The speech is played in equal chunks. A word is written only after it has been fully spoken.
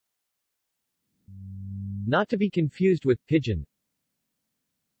Not to be confused with pidgin.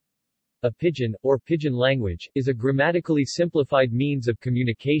 A pidgin, or pidgin language, is a grammatically simplified means of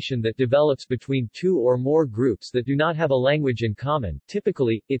communication that develops between two or more groups that do not have a language in common.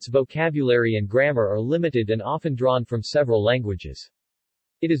 Typically, its vocabulary and grammar are limited and often drawn from several languages.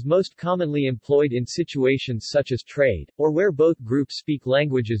 It is most commonly employed in situations such as trade, or where both groups speak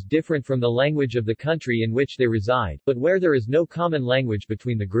languages different from the language of the country in which they reside, but where there is no common language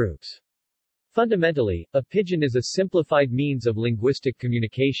between the groups. Fundamentally, a pidgin is a simplified means of linguistic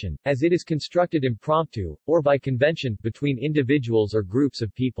communication, as it is constructed impromptu, or by convention, between individuals or groups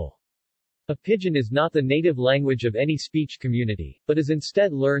of people. A pidgin is not the native language of any speech community, but is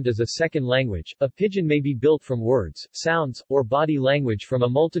instead learned as a second language. A pidgin may be built from words, sounds, or body language from a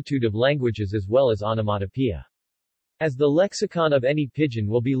multitude of languages as well as onomatopoeia. As the lexicon of any pidgin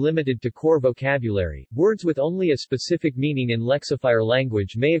will be limited to core vocabulary, words with only a specific meaning in lexifier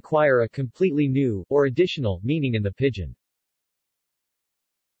language may acquire a completely new, or additional, meaning in the pidgin.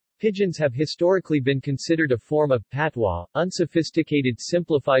 Pidgins have historically been considered a form of patois, unsophisticated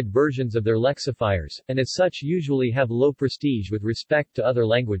simplified versions of their lexifiers, and as such usually have low prestige with respect to other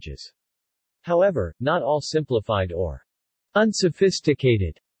languages. However, not all simplified or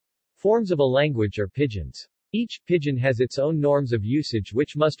unsophisticated forms of a language are pidgins. Each pidgin has its own norms of usage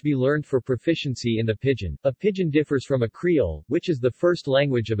which must be learned for proficiency in the pidgin. A pidgin differs from a creole, which is the first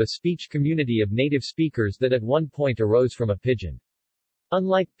language of a speech community of native speakers that at one point arose from a pidgin.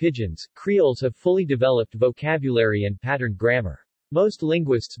 Unlike pidgins, creoles have fully developed vocabulary and patterned grammar. Most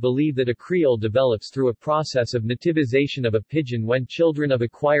linguists believe that a creole develops through a process of nativization of a pidgin when children of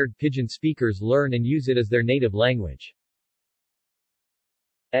acquired pidgin speakers learn and use it as their native language.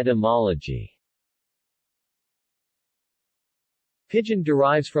 Etymology. Pidgin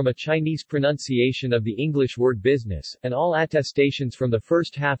derives from a Chinese pronunciation of the English word business, and all attestations from the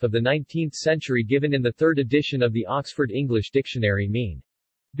first half of the 19th century given in the third edition of the Oxford English Dictionary mean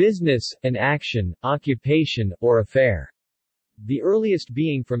business, an action, occupation, or affair, the earliest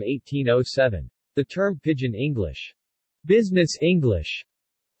being from 1807. The term Pidgin English, business English,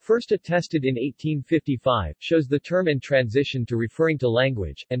 first attested in 1855, shows the term in transition to referring to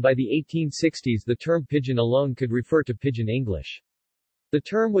language, and by the 1860s the term pidgin alone could refer to Pidgin English. The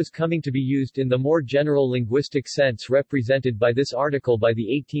term was coming to be used in the more general linguistic sense represented by this article by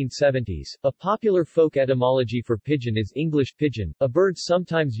the 1870s. A popular folk etymology for pidgin is English pigeon, a bird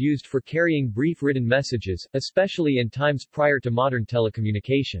sometimes used for carrying brief written messages, especially in times prior to modern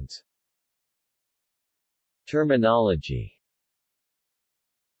telecommunications. Terminology.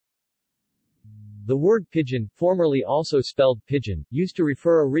 The word pidgin, formerly also spelled pigeon, used to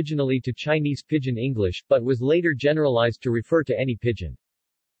refer originally to Chinese Pidgin English, but was later generalized to refer to any pidgin.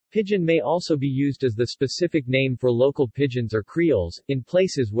 Pidgin may also be used as the specific name for local pidgins or creoles, in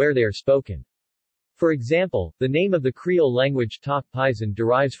places where they are spoken. For example, the name of the Creole language Tok Pisin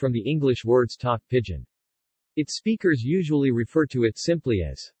derives from the English words Tok Pidgin. Its speakers usually refer to it simply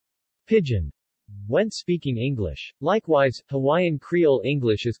as pidgin when speaking English. Likewise, Hawaiian Creole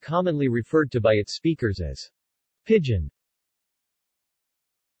English is commonly referred to by its speakers as pidgin.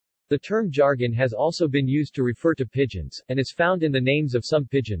 The term jargon has also been used to refer to pidgins, and is found in the names of some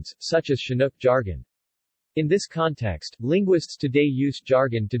pidgins, such as Chinook jargon. In this context, linguists today use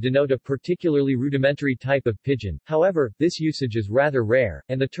jargon to denote a particularly rudimentary type of pidgin. However, this usage is rather rare,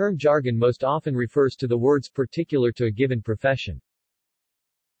 and the term jargon most often refers to the words particular to a given profession.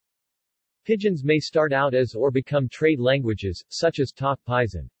 Pidgins may start out as or become trade languages, such as Tok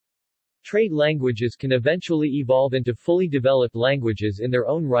Pisin. Trade languages can eventually evolve into fully developed languages in their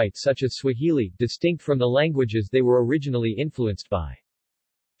own right, such as Swahili, distinct from the languages they were originally influenced by.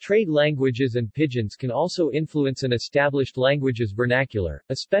 Trade languages and pidgins can also influence an established language's vernacular,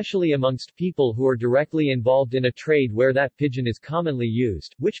 especially amongst people who are directly involved in a trade where that pidgin is commonly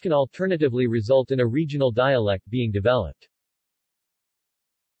used, which can alternatively result in a regional dialect being developed.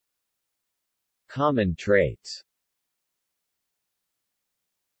 Common traits.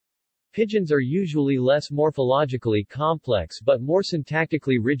 Pidgins are usually less morphologically complex but more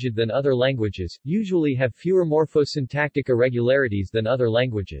syntactically rigid than other languages, usually have fewer morphosyntactic irregularities than other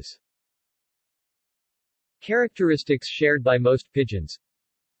languages. Characteristics shared by most pidgins.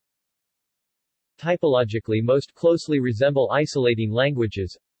 Typologically most closely resemble isolating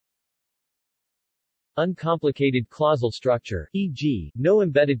languages. Uncomplicated clausal structure, e.g., no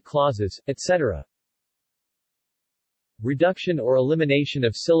embedded clauses, etc. Reduction or elimination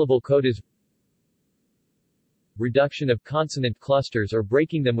of syllable codas. Reduction of consonant clusters or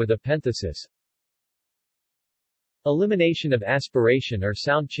breaking them with epenthesis. Elimination of aspiration or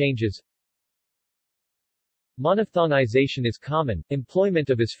sound changes. Monophthongization is common, employment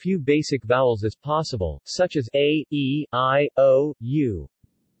of as few basic vowels as possible, such as a, e, I, o, u.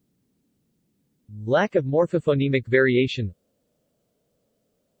 Lack of morphophonemic variation.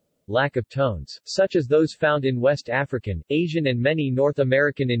 Lack of tones, such as those found in West African, Asian and many North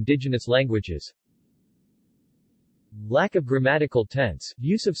American indigenous languages. Lack of grammatical tense,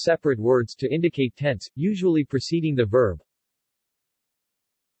 use of separate words to indicate tense, usually preceding the verb.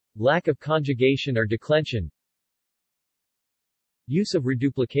 Lack of conjugation or declension. Use of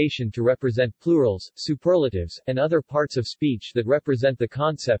reduplication to represent plurals, superlatives, and other parts of speech that represent the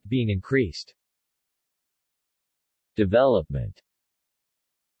concept being increased. Development.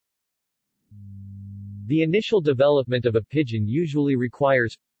 The initial development of a pidgin usually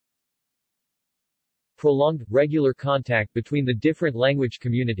requires prolonged, regular contact between the different language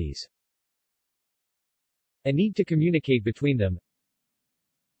communities, a need to communicate between them,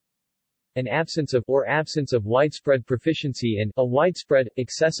 an absence of widespread proficiency in a widespread,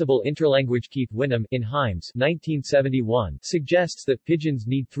 accessible interlanguage. Keith Winham, in Himes 1971, suggests that pidgins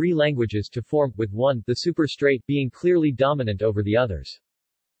need three languages to form, with one, the superstrate, being clearly dominant over the others.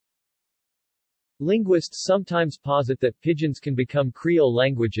 Linguists sometimes posit that pidgins can become Creole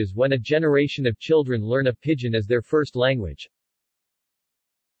languages when a generation of children learn a pidgin as their first language,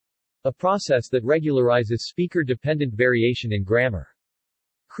 a process that regularizes speaker-dependent variation in grammar.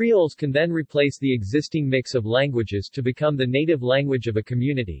 Creoles can then replace the existing mix of languages to become the native language of a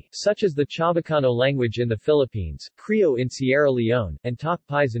community, such as the Chavacano language in the Philippines, Krio in Sierra Leone, and Tok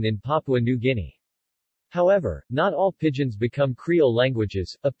Pisin in Papua New Guinea. However, not all pidgins become Creole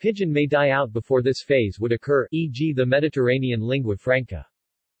languages. A pidgin may die out before this phase would occur, e.g. the Mediterranean lingua franca.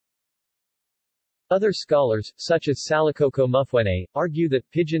 Other scholars, such as Salikoko Mufwene, argue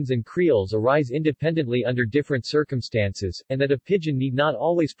that pidgins and creoles arise independently under different circumstances, and that a pidgin need not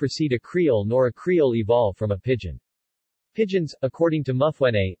always precede a creole nor a creole evolve from a pidgin. Pidgins, according to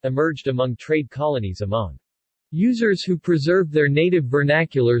Mufwene, emerged among trade colonies among users who preserved their native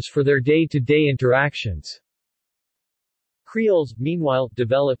vernaculars for their day-to-day interactions. Creoles, meanwhile,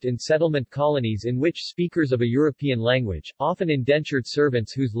 developed in settlement colonies in which speakers of a European language, often indentured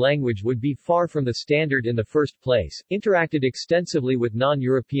servants whose language would be far from the standard in the first place, interacted extensively with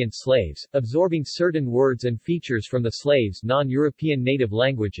non-European slaves, absorbing certain words and features from the slaves' non-European native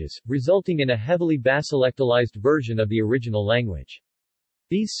languages, resulting in a heavily basilectalized version of the original language.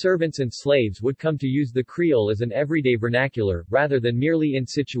 These servants and slaves would come to use the Creole as an everyday vernacular, rather than merely in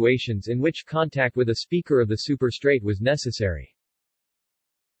situations in which contact with a speaker of the superstrate was necessary.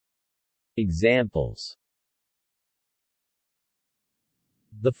 Examples.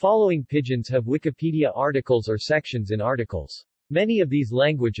 The following pidgins have Wikipedia articles or sections in articles. Many of these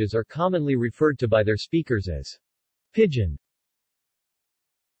languages are commonly referred to by their speakers as pidgin.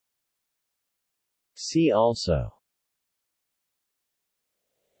 See also: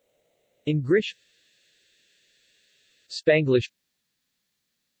 Ingrish, Spanglish,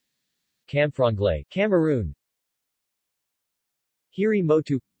 Camfranglais, Cameroon, Hiri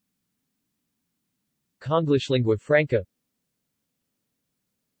Motu, Konglish lingua franca,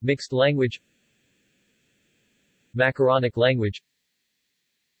 Mixed language, Macaronic language,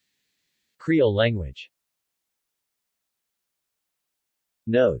 Creole language.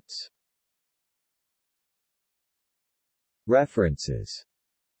 Notes. References.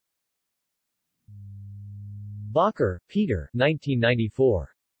 Bacher, Peter,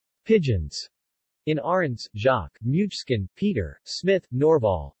 1994. Pidgins. In Arons, Jacques, Mujskin, Peter, Smith,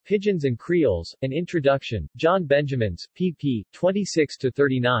 Norval, Pidgins and Creoles, An Introduction, John Benjamins, pp.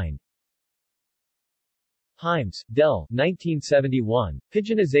 26-39. Himes, Del, 1971,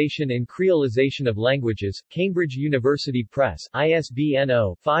 Pidginization and Creolization of Languages, Cambridge University Press, ISBN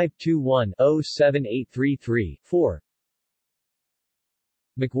 0-521-07833-4.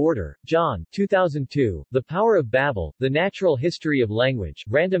 McWhorter, John, 2002, The Power of Babel, The Natural History of Language,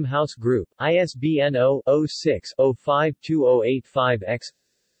 Random House Group, ISBN 0-06-052085-X.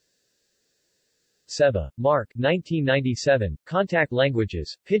 Seba, Mark, 1997, Contact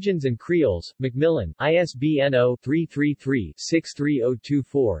Languages, Pidgins and Creoles, Macmillan, ISBN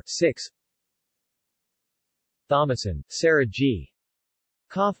 0-333-63024-6. Thomason, Sarah G.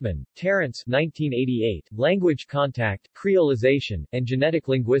 Kaufman, Terence, 1988, Language Contact, Creolization, and Genetic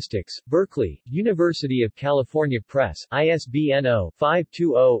Linguistics, Berkeley, University of California Press, ISBN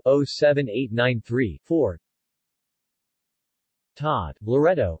 0-520-07893-4. Todd,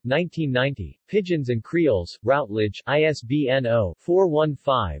 Loretto, 1990, Pidgins and Creoles, Routledge, ISBN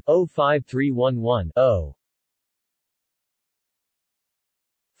 0-415-05311-0.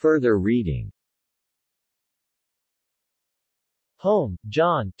 Further reading. Home,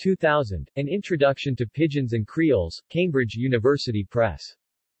 John 2000, An Introduction to Pidgins and Creoles, Cambridge University Press.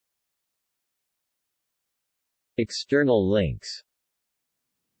 External links.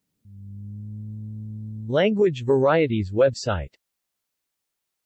 Language Varieties website.